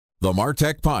The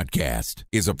MarTech Podcast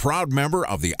is a proud member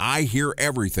of the I Hear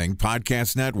Everything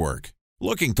Podcast Network.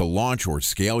 Looking to launch or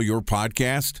scale your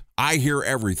podcast? I Hear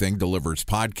Everything delivers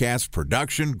podcast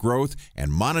production, growth,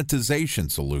 and monetization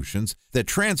solutions that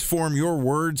transform your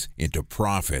words into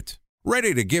profit.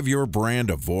 Ready to give your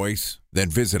brand a voice? Then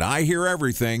visit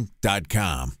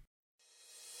iheareverything.com.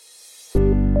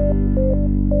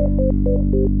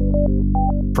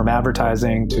 From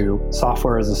advertising to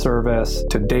software as a service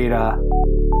to data.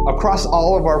 Across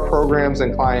all of our programs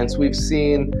and clients, we've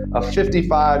seen a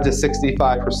 55 to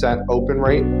 65% open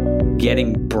rate.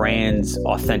 Getting brands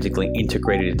authentically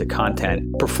integrated into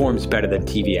content performs better than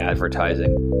TV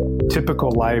advertising.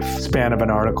 Typical lifespan of an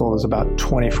article is about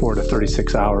 24 to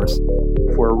 36 hours.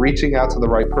 If we're reaching out to the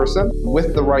right person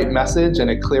with the right message and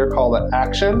a clear call to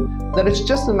action, then it's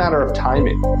just a matter of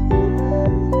timing.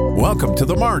 Welcome to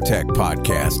the MarTech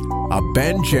Podcast, a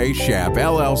Ben J. Schaap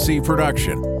LLC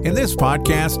production. In this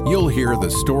podcast, you'll hear the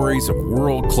stories of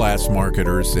world-class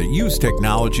marketers that use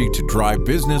technology to drive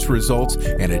business results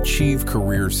and achieve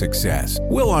career success.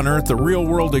 We'll unearth the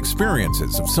real-world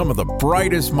experiences of some of the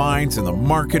brightest minds in the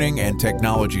marketing and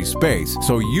technology space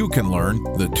so you can learn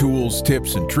the tools,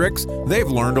 tips, and tricks they've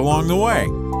learned along the way.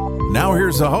 Now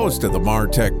here's the host of the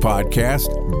MarTech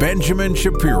Podcast, Benjamin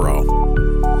Shapiro.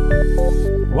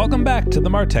 Welcome back to the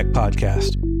MarTech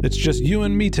Podcast. It's just you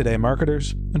and me today,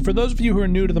 marketers. And for those of you who are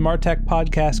new to the MarTech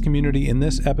Podcast community in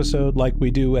this episode, like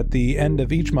we do at the end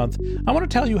of each month, I want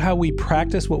to tell you how we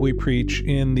practice what we preach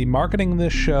in the marketing of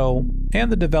this show and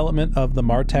the development of the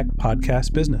MarTech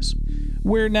Podcast business.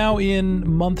 We're now in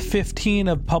month 15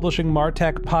 of publishing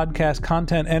MarTech Podcast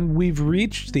content, and we've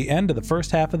reached the end of the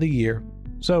first half of the year.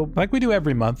 So, like we do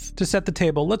every month, to set the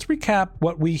table, let's recap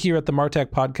what we here at the MarTech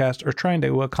Podcast are trying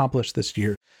to accomplish this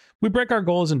year. We break our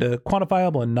goals into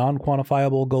quantifiable and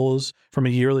non-quantifiable goals from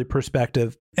a yearly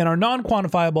perspective. And our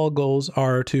non-quantifiable goals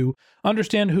are to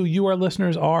understand who you, our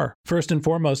listeners, are. First and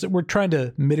foremost, we're trying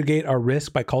to mitigate our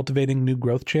risk by cultivating new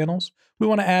growth channels. We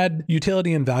want to add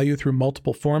utility and value through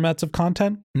multiple formats of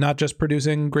content, not just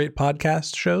producing great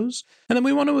podcast shows. And then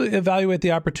we want to evaluate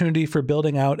the opportunity for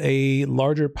building out a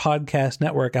larger podcast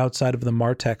network outside of the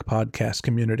MarTech Podcast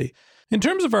community. In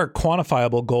terms of our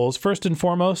quantifiable goals, first and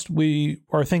foremost, we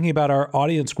are thinking about our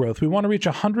audience growth. We want to reach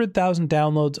 100,000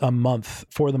 downloads a month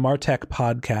for the MarTech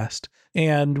Podcast.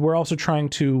 And we're also trying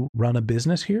to run a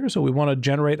business here. So we want to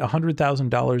generate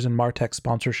 $100,000 in MarTech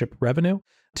sponsorship revenue.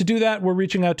 To do that, we're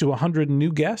reaching out to 100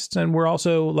 new guests. And we're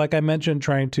also, like I mentioned,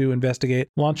 trying to investigate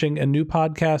launching a new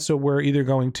podcast. So we're either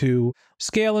going to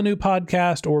scale a new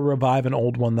podcast or revive an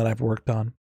old one that I've worked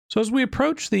on. So as we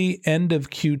approach the end of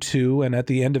Q2 and at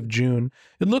the end of June,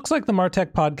 it looks like the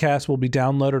MarTech Podcast will be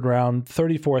downloaded around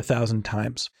 34,000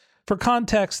 times. For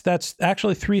context, that's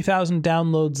actually 3,000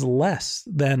 downloads less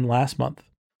than last month.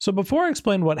 So before I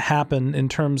explain what happened in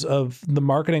terms of the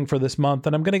marketing for this month,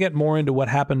 and I'm going to get more into what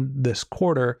happened this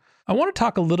quarter, I want to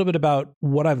talk a little bit about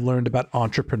what I've learned about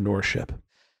entrepreneurship.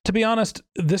 To be honest,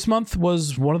 this month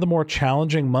was one of the more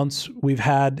challenging months we've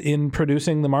had in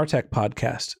producing the MarTech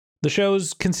Podcast. The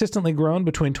show's consistently grown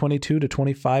between 22 to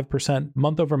 25%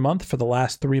 month over month for the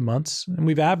last 3 months, and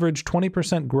we've averaged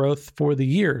 20% growth for the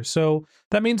year. So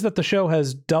that means that the show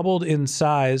has doubled in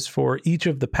size for each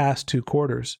of the past 2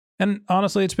 quarters. And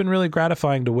honestly, it's been really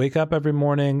gratifying to wake up every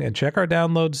morning and check our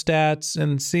download stats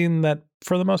and seeing that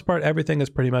for the most part, everything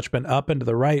has pretty much been up and to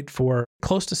the right for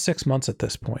close to 6 months at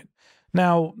this point.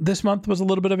 Now, this month was a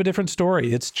little bit of a different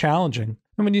story. It's challenging.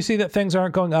 And when you see that things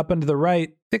aren't going up and to the right,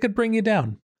 it could bring you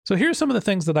down. So here's some of the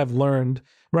things that I've learned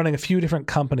running a few different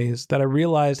companies that I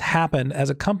realized happen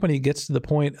as a company gets to the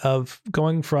point of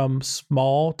going from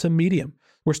small to medium.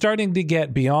 We're starting to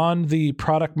get beyond the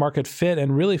product market fit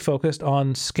and really focused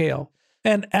on scale.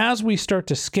 And as we start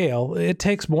to scale, it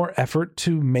takes more effort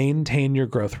to maintain your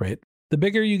growth rate. The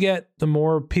bigger you get, the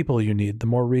more people you need, the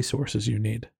more resources you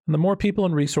need. And the more people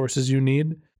and resources you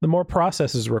need, the more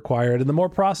processes required. And the more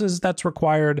process that's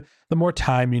required, the more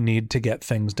time you need to get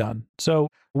things done. So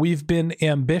we've been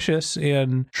ambitious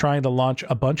in trying to launch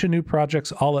a bunch of new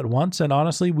projects all at once. And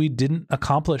honestly, we didn't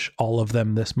accomplish all of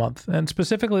them this month. And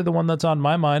specifically, the one that's on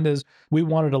my mind is we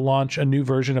wanted to launch a new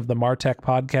version of the MarTech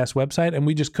Podcast website, and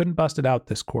we just couldn't bust it out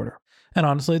this quarter. And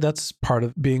honestly, that's part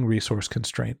of being resource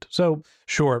constrained. So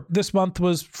sure, this month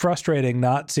was frustrating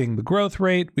not seeing the growth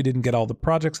rate. We didn't get all the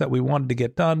projects that we wanted to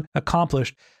get done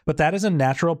accomplished, but that is a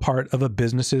natural part of a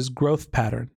business's growth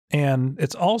pattern. And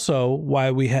it's also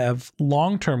why we have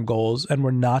long-term goals and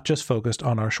we're not just focused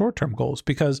on our short-term goals,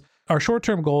 because our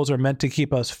short-term goals are meant to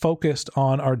keep us focused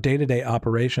on our day-to-day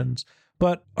operations.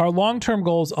 But our long-term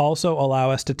goals also allow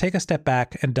us to take a step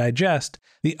back and digest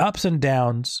the ups and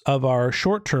downs of our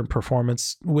short-term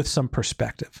performance with some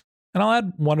perspective. And I'll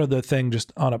add one other thing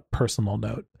just on a personal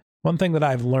note. One thing that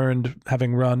I've learned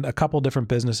having run a couple different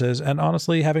businesses and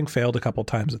honestly having failed a couple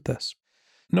times at this.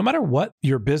 No matter what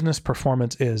your business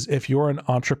performance is, if you're an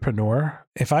entrepreneur,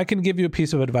 if I can give you a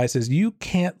piece of advice is you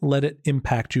can't let it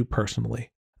impact you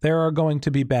personally. There are going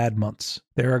to be bad months.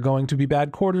 There are going to be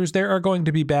bad quarters. There are going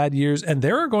to be bad years, and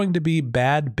there are going to be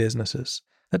bad businesses.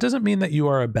 That doesn't mean that you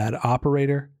are a bad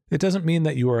operator. It doesn't mean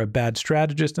that you are a bad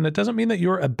strategist, and it doesn't mean that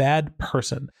you're a bad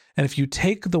person. And if you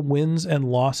take the wins and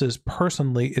losses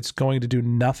personally, it's going to do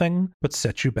nothing but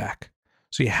set you back.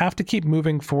 So you have to keep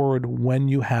moving forward when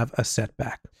you have a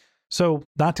setback. So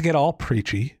not to get all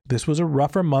preachy, this was a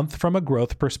rougher month from a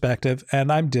growth perspective,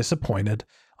 and I'm disappointed.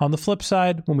 On the flip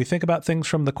side, when we think about things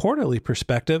from the quarterly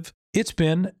perspective, it's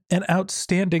been an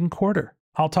outstanding quarter.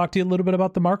 I'll talk to you a little bit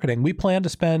about the marketing. We plan to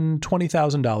spend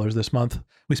 $20,000 this month.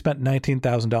 We spent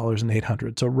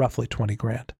 $19,800, so roughly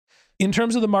 $20,000. In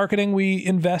terms of the marketing, we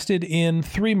invested in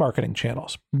 3 marketing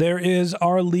channels. There is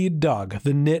our lead dog,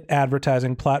 the Knit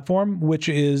advertising platform, which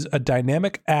is a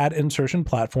dynamic ad insertion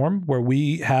platform where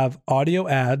we have audio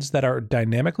ads that are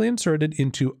dynamically inserted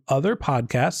into other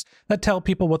podcasts that tell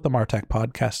people what the Martech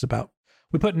podcast is about.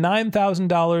 We put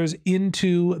 $9,000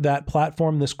 into that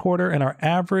platform this quarter, and our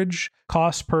average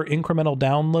cost per incremental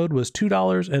download was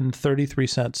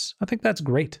 $2.33. I think that's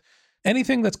great.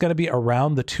 Anything that's going to be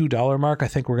around the $2 mark, I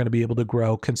think we're going to be able to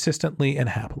grow consistently and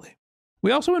happily.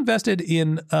 We also invested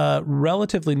in a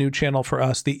relatively new channel for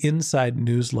us, the Inside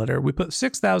newsletter. We put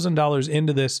 $6,000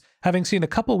 into this, having seen a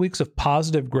couple weeks of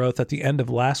positive growth at the end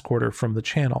of last quarter from the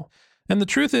channel. And the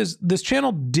truth is, this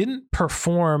channel didn't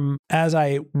perform as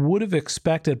I would have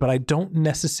expected, but I don't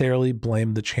necessarily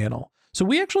blame the channel. So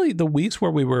we actually, the weeks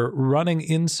where we were running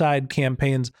Inside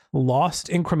campaigns, lost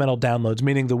incremental downloads,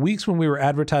 meaning the weeks when we were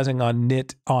advertising on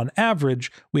Knit, on average,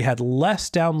 we had less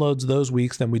downloads those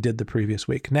weeks than we did the previous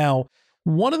week. Now,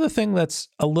 one of the things that's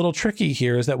a little tricky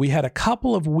here is that we had a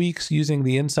couple of weeks using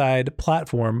the Inside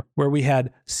platform where we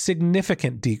had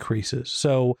significant decreases.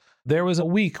 So there was a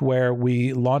week where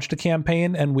we launched a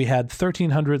campaign and we had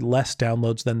 1,300 less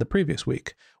downloads than the previous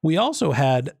week. We also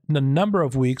had a number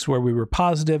of weeks where we were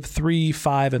positive 300,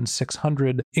 500, and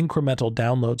 600 incremental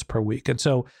downloads per week. And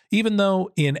so even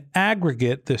though in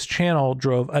aggregate, this channel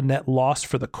drove a net loss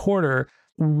for the quarter,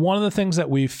 one of the things that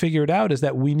we figured out is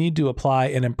that we need to apply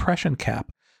an impression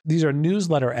cap. These are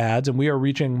newsletter ads and we are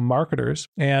reaching marketers,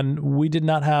 and we did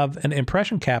not have an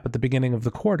impression cap at the beginning of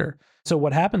the quarter. So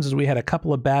what happens is we had a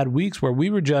couple of bad weeks where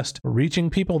we were just reaching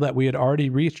people that we had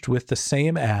already reached with the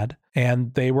same ad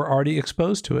and they were already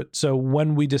exposed to it. So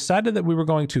when we decided that we were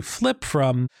going to flip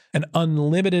from an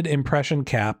unlimited impression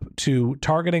cap to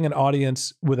targeting an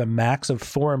audience with a max of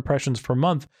 4 impressions per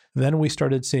month, then we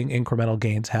started seeing incremental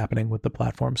gains happening with the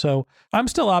platform. So I'm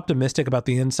still optimistic about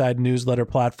the Inside newsletter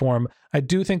platform. I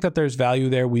do think that there's value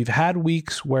there. We've had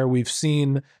weeks where we've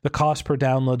seen the cost per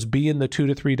downloads be in the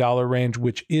 $2 to $3 range,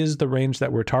 which is the range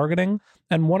that we're targeting.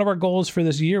 And one of our goals for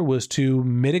this year was to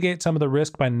mitigate some of the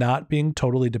risk by not being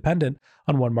totally dependent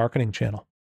on one marketing channel.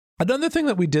 Another thing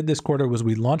that we did this quarter was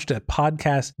we launched a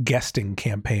podcast guesting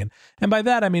campaign. And by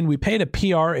that, I mean we paid a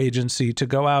PR agency to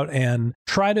go out and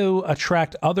try to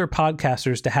attract other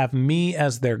podcasters to have me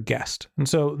as their guest. And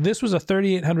so this was a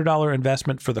 $3,800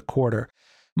 investment for the quarter.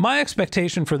 My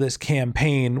expectation for this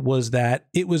campaign was that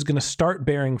it was going to start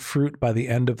bearing fruit by the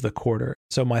end of the quarter.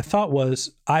 So my thought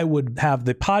was I would have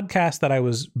the podcast that I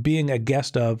was being a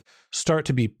guest of start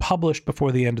to be published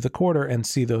before the end of the quarter and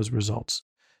see those results.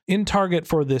 In target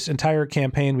for this entire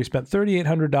campaign, we spent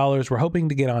 $3,800. We're hoping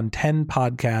to get on 10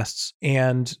 podcasts.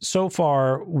 And so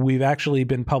far, we've actually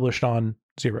been published on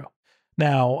 0.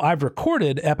 Now, I've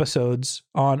recorded episodes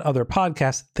on other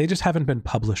podcasts. They just haven't been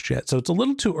published yet. So it's a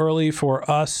little too early for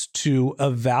us to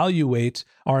evaluate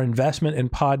our investment in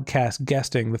podcast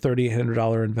guesting, the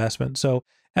 $3,800 investment. So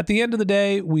at the end of the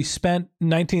day, we spent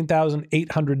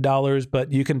 $19,800,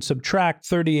 but you can subtract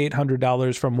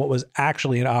 $3,800 from what was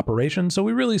actually in operation. So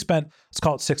we really spent, let's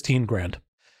call it $16,000.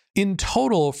 In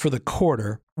total for the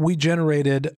quarter, we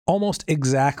generated almost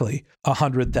exactly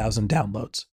 100,000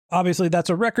 downloads. Obviously, that's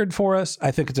a record for us.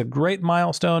 I think it's a great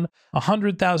milestone.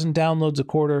 100,000 downloads a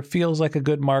quarter feels like a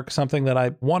good mark, something that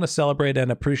I want to celebrate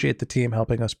and appreciate the team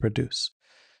helping us produce.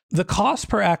 The cost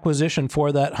per acquisition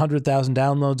for that 100,000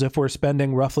 downloads, if we're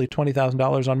spending roughly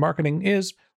 $20,000 on marketing,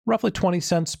 is roughly 20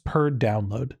 cents per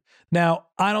download. Now,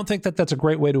 I don't think that that's a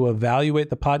great way to evaluate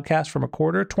the podcast from a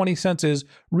quarter. 20 cents is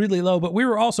really low, but we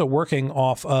were also working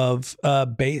off of a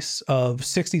base of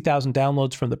 60,000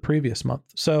 downloads from the previous month.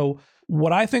 So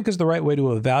what I think is the right way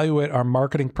to evaluate our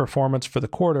marketing performance for the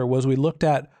quarter was we looked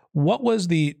at what was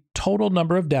the total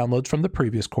number of downloads from the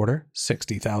previous quarter,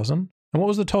 60,000, and what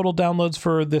was the total downloads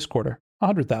for this quarter,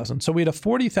 100,000. So we had a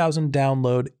 40,000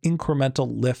 download incremental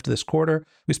lift this quarter.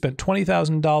 We spent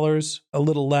 $20,000, a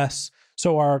little less.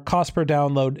 So our cost per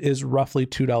download is roughly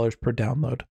 $2 per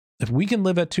download. If we can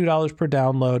live at $2 per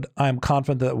download, I'm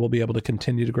confident that we'll be able to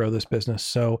continue to grow this business.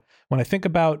 So when I think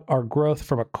about our growth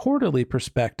from a quarterly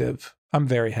perspective, I'm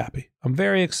very happy. I'm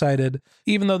very excited.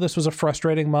 Even though this was a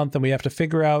frustrating month and we have to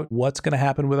figure out what's going to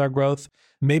happen with our growth,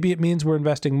 maybe it means we're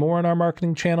investing more in our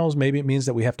marketing channels. Maybe it means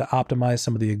that we have to optimize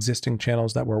some of the existing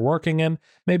channels that we're working in.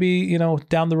 Maybe,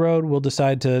 down the road, we'll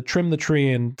decide to trim the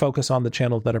tree and focus on the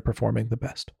channels that are performing the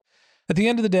best. At the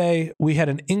end of the day, we had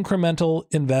an incremental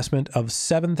investment of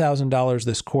 $7,000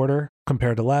 this quarter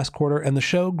compared to last quarter, and the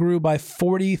show grew by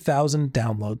 40,000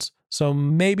 downloads. So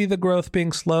maybe the growth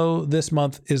being slow this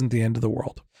month isn't the end of the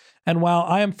world. And while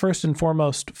I am first and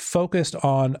foremost focused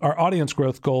on our audience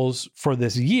growth goals for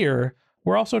this year,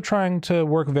 we're also trying to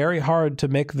work very hard to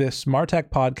make this Martech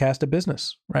podcast a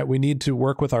business, right? We need to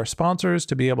work with our sponsors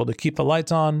to be able to keep the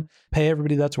lights on, pay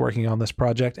everybody that's working on this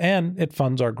project, and it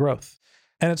funds our growth.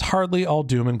 And it's hardly all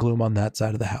doom and gloom on that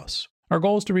side of the house. Our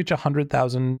goal is to reach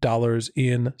 $100,000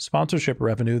 in sponsorship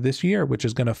revenue this year, which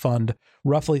is going to fund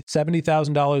roughly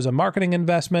 $70,000 of marketing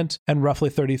investment and roughly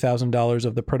 $30,000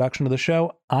 of the production of the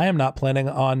show. I am not planning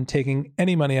on taking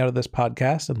any money out of this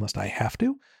podcast unless I have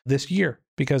to this year,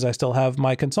 because I still have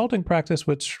my consulting practice,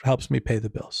 which helps me pay the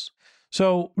bills.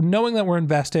 So knowing that we're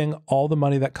investing all the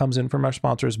money that comes in from our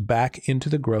sponsors back into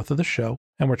the growth of the show,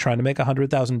 and we're trying to make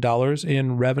 $100,000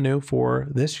 in revenue for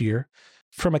this year,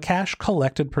 from a cash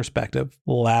collected perspective,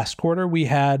 last quarter we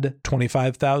had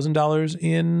 $25,000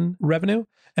 in revenue,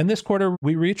 and this quarter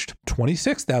we reached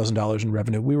 $26,000 in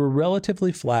revenue. We were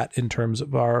relatively flat in terms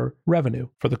of our revenue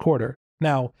for the quarter.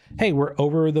 Now, hey, we're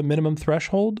over the minimum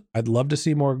threshold. I'd love to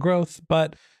see more growth,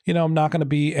 but I'm not going to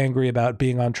be angry about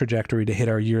being on trajectory to hit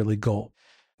our yearly goal.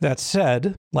 That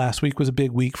said, last week was a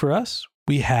big week for us.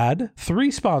 We had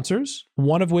 3 sponsors,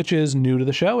 one of which is new to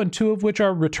the show and 2 of which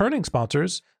are returning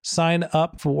sponsors, sign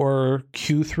up for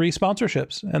Q3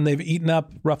 sponsorships. And they've eaten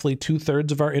up roughly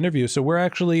 2/3 of our interview. So we're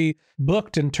actually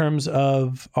booked in terms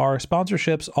of our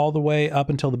sponsorships all the way up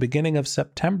until the beginning of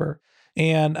September.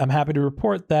 And I'm happy to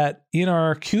report that in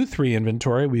our Q3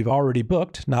 inventory, we've already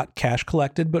booked, not cash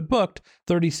collected, but booked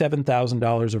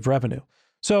 $37,000 of revenue.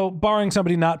 So barring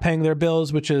somebody not paying their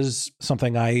bills, which is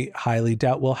something I highly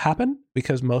doubt will happen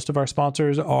because most of our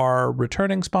sponsors are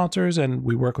returning sponsors and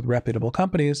we work with reputable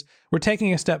companies, we're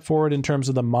taking a step forward in terms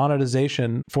of the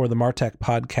monetization for the Martech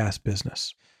podcast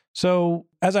business. So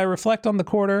as I reflect on the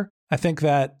quarter, I think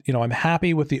that, I'm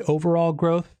happy with the overall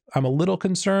growth. I'm a little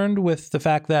concerned with the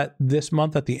fact that this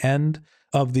month at the end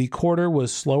of the quarter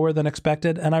was slower than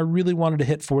expected, and I really wanted to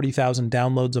hit 40,000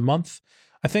 downloads a month.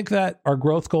 I think that our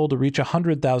growth goal to reach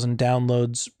 100,000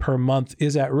 downloads per month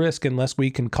is at risk unless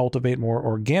we can cultivate more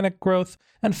organic growth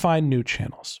and find new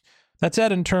channels. That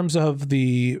said, in terms of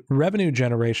the revenue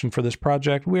generation for this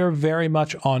project, we are very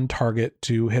much on target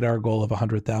to hit our goal of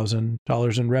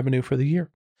 $100,000 in revenue for the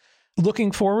year.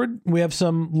 Looking forward, we have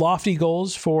some lofty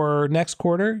goals for next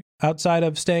quarter. Outside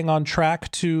of staying on track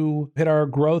to hit our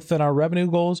growth and our revenue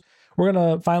goals, we're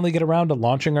going to finally get around to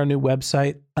launching our new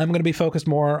website. I'm going to be focused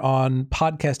more on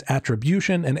podcast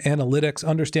attribution and analytics,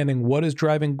 understanding what is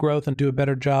driving growth and do a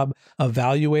better job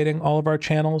evaluating all of our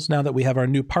channels now that we have our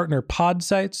new partner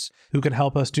Podsights who can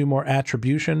help us do more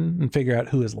attribution and figure out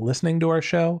who is listening to our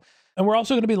show. And we're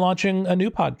also going to be launching a new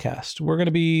podcast. We're going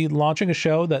to be launching a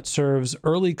show that serves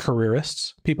early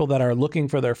careerists, people that are looking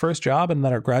for their first job and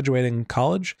that are graduating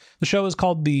college. The show is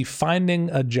called the Finding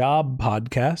a Job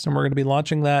Podcast, and we're going to be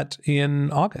launching that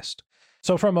in August.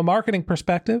 So from a marketing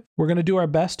perspective, we're going to do our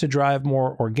best to drive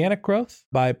more organic growth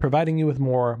by providing you with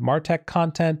more Martech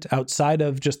content outside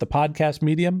of just the podcast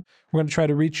medium. We're going to try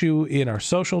to reach you in our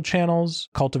social channels,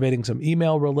 cultivating some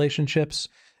email relationships.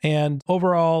 And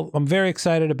overall, I'm very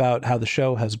excited about how the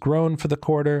show has grown for the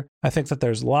quarter. I think that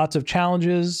there's lots of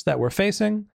challenges that we're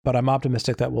facing, but I'm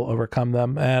optimistic that we'll overcome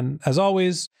them. And as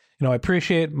always, I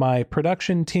appreciate my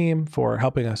production team for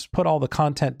helping us put all the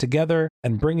content together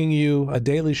and bringing you a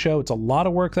daily show. It's a lot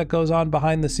of work that goes on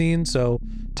behind the scenes. So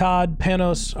Todd,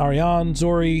 Panos, Ariane,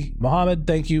 Zori, Mohammed,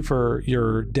 thank you for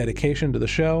your dedication to the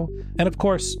show. And of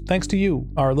course, thanks to you,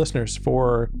 our listeners,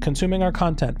 for consuming our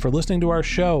content, for listening to our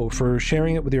show, for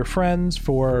sharing it with your friends,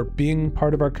 for being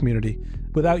part of our community.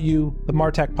 Without you, the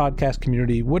Martech podcast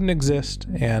community wouldn't exist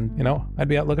and, I'd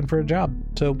be out looking for a job.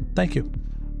 So thank you.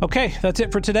 Okay, that's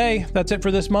it for today. That's it for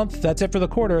this month. That's it for the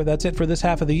quarter. That's it for this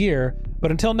half of the year.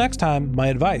 But until next time, my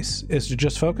advice is to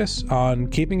just focus on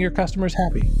keeping your customers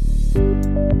happy.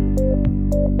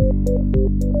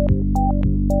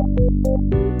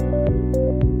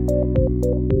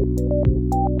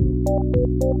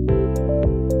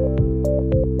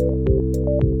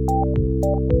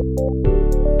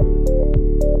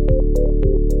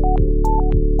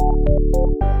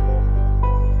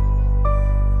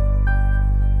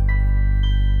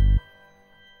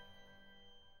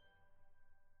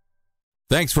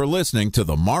 Thanks for listening to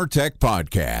the MarTech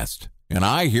Podcast, an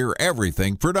I Hear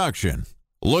Everything production.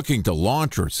 Looking to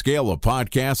launch or scale a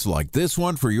podcast like this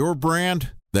one for your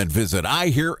brand? Then visit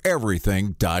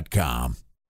iheareverything.com.